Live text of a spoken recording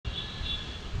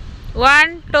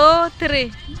1, 2,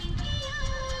 3.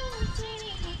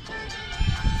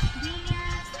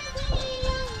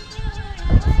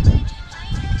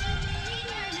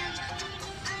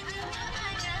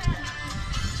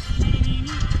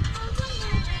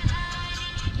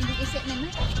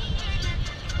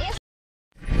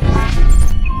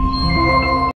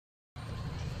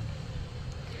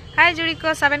 Hai juri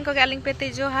ko saben ko aling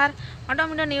PT Johar ondo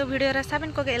mindo new video re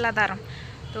saben ko ela daram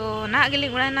to na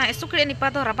giling ulai na esukre ni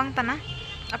pado rabang tanah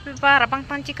api pa rabang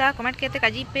tan chika comment kete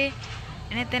kaji pe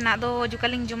enete na do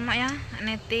jukaling jumna ya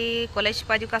enete college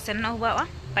pa juka sen na huwa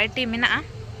party mena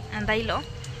andai lo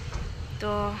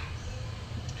to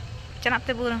chanap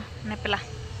te bu nepela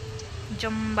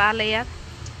jom bale ya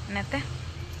nete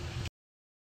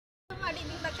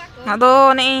na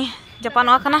do ni Japan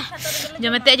wa kana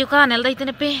jomete juga nel dai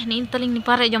tene pe ni taling ni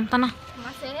pare jom tanah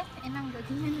mase enang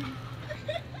gajinya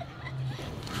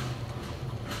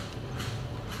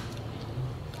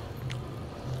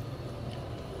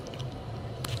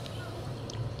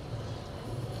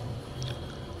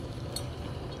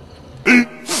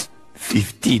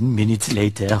 15 minutes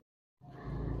later.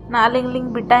 Na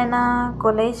ling bitai na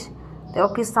college te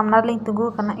office samnar ling tunggu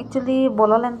kana actually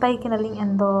bololen tai kina ling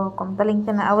endo komtaling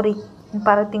tena awri ni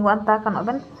pare tinggu anta kan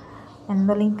oben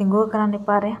endo ling tinggu kana ni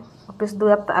pare office du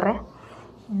ap tare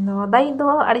endo dai do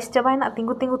aris cabai na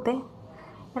tinggu te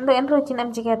endo enro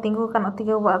cinem jika tinggu kan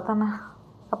otige wa tana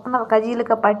apna kaji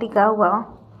leka party ka wa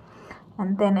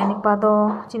anten eni pado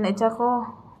cine jako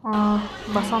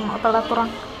bason otala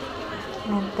turang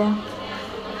nete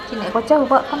cine ko cha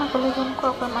wa tana college ko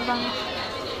apa madang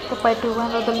to party wa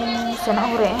do ling sena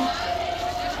ure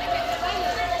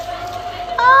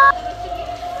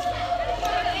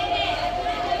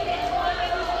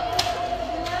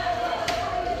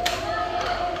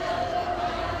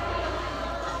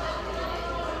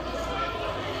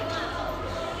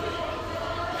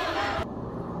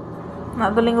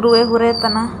nak doling ruwe hure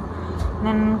tana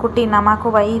nen kuti nama ko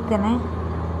bai tene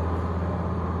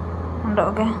ndok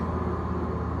ke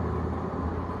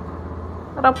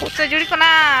rapu se juri kona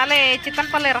ale chitan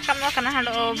pale rakam wa kana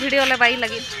hando video le bai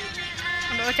lagi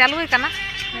ndo chalu kana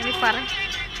ni pare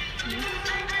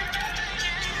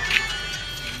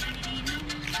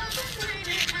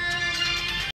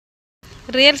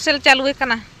real sel chalu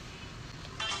kana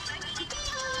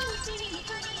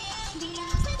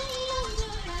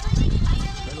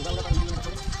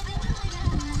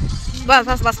बस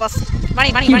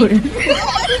बनी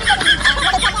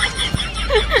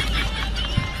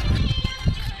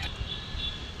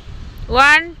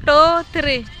 1, 2,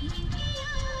 3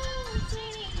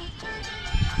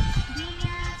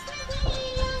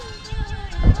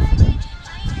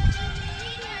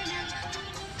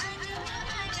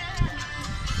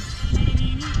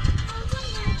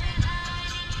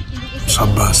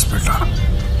 शाबाश बेटा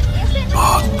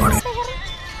बहुत बढ़िया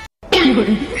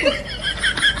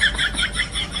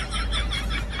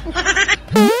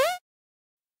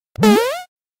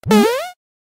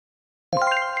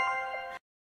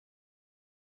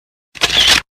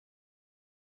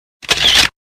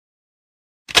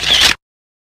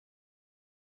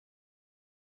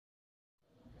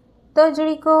तो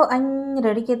जुड़ी को अन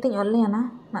ready के तिन ओले ना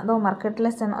ना दो मार्केट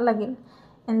ले सेन लगी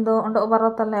इन दो अंडो बारो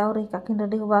तले और काकिन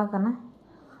रेडी हुआ kana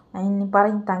अन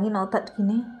पारिन तांगी न तट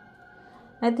किने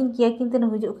आई थिंक किया किनते न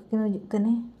हुजु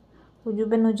तने हुजु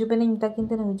बेन मिता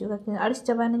किनते न हुजु काकिन अड़िस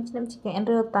चाबा न चिनम चिके एन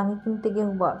रे तांगी किनते गे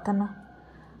हुआ तना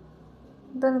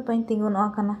दन पइन तिंगुन ओ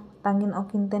kana तांगिन ओ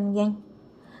किनतेन गेन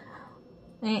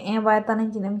ए बाय तने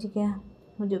चिनम चिके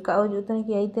हुजु तने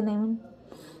कि आई तने मिन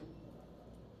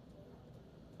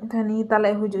धनी तले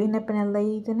हुजु ine penel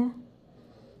dai tene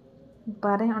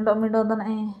pare ondo mido dan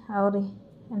auri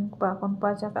en pa kon pa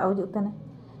ca ka huju tene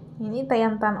ini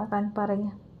tayam tan okan pare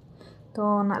to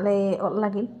nak le ot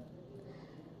lagi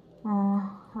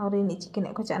auri ni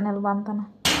chicken ko channel ban tana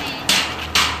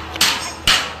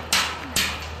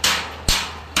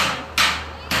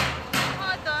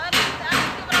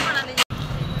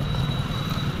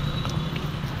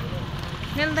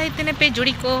nel dai tene pe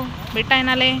juri ko betai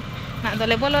nale nak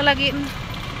dole bolo lagi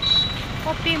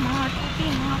kopi mart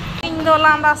indo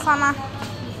landa sana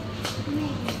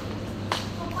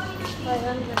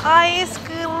ice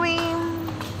cream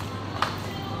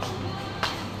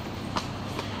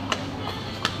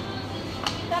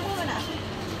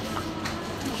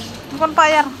bukan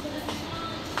bayar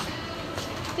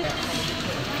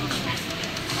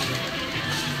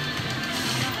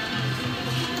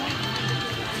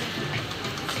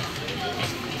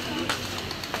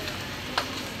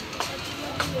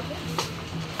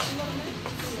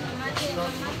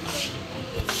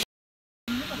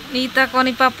Nita ko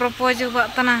ni pa propose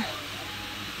ba tana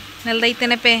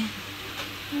Naldaitene pe.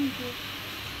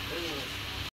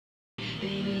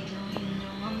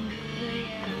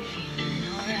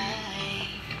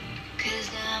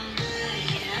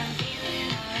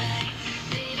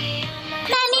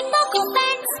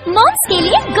 Moms के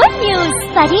लिए good news.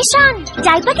 परेशान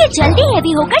diaper के जल्दी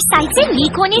heavy होकर side से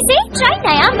leak होने से try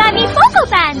नया मैमी पोको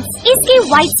पैंट्स। इसकी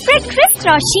वाइड स्प्रेड क्रिस्प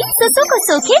रौशनी सुसु को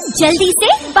सोखे जल्दी से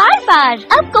बार बार।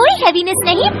 अब कोई हेवीनेस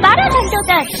नहीं 12 घंटों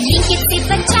तक। लीकेज से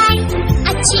बचाए,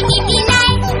 अच्छी नींद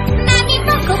लाए, मैमी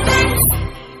पोको पैंट्स।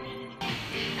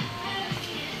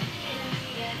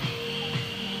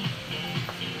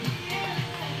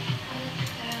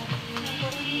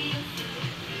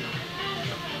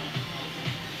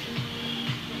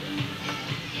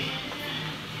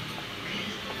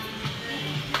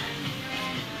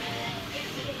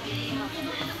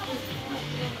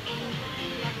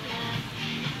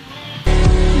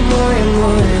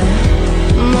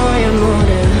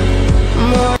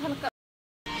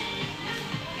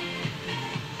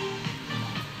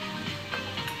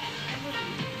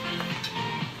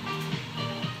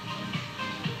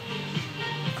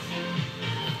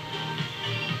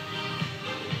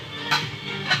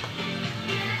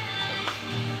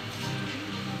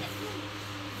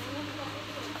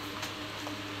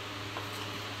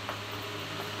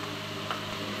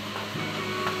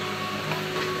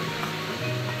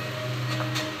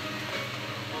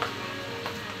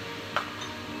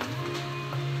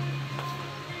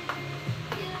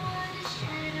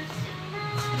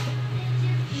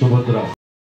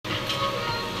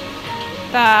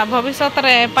 ता भविष्य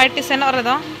रे पार्टी सेन रे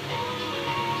दो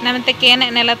नमते केने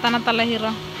नेला तना तले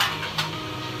हिरो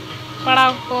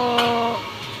पड़ाव को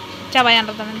चाबायान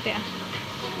रे नमते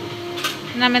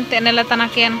नमते नेला तना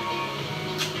केन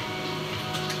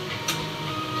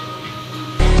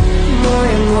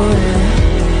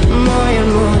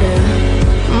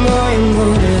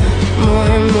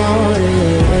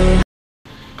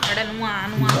ada nuan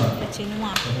kecil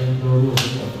nuan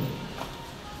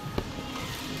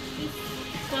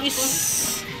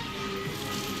Is.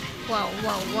 Wow.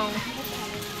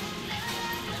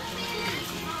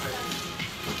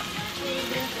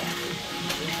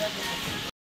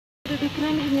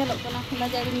 Keren ini nyelok kana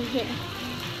belajar ini je.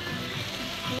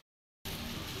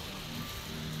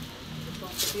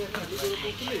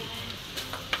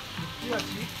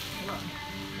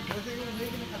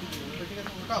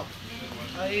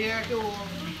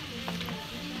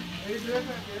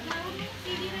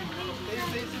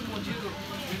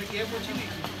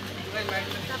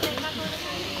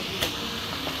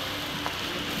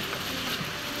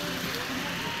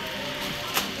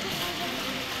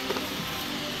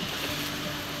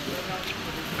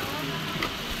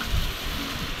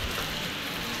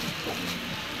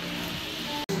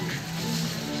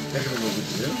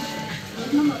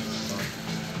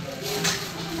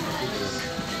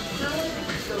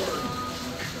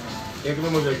 एक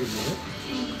नंबर जाके दीजिए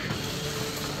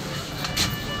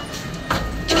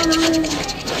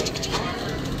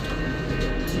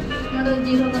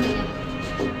जीरो करेगा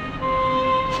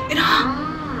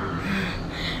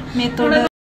मैं थोड़ा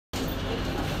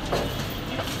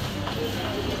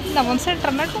लवन से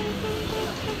internet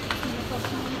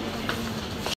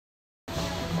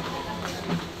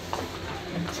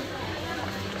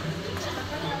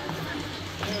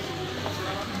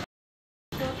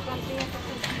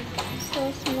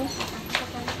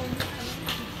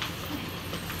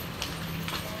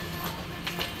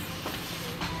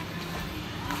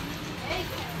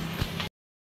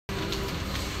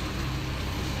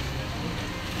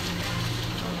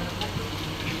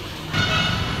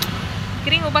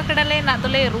kiring ubah kedale nak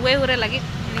tole ruwe hure lagi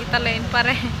ni tale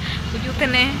pare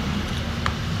ujutene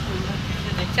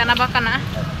cana bakana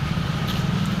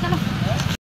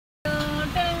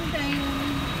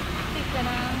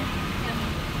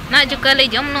nak juga le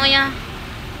jom no ya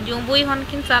jumbui hon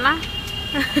kin salah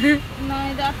no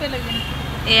ida apa lagi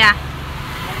iya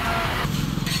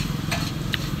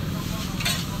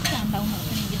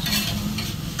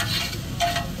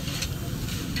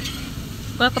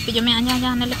gua kepijamnya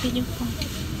aja ane lebih juga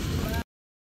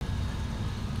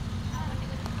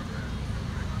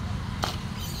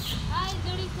hai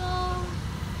जोड़ी को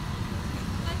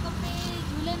मैं कपे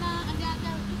झूले ना आजा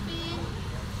कपे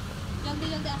जल्दी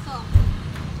आसो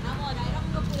नामो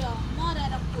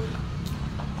रायरंगपुर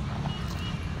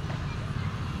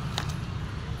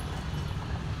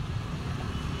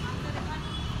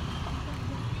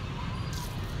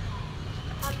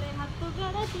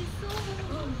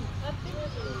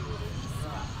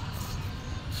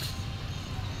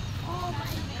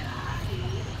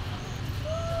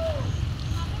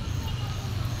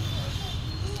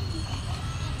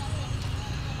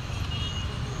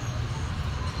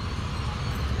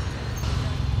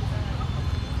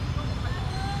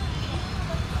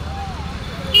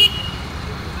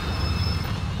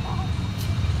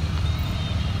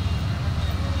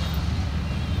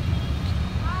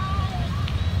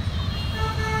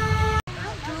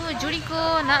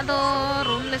ना दो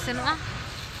रूम ले सेनोआ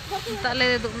ताले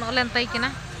दुनो लेन ताई केना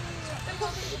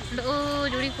दो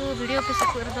जुड़ी को वीडियो पे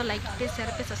सपोर्ट दो लाइक पे शेयर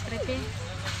पे सब्सक्राइब पे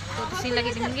तो किसी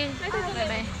लगे दिखेंगे बाय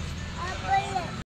बाय।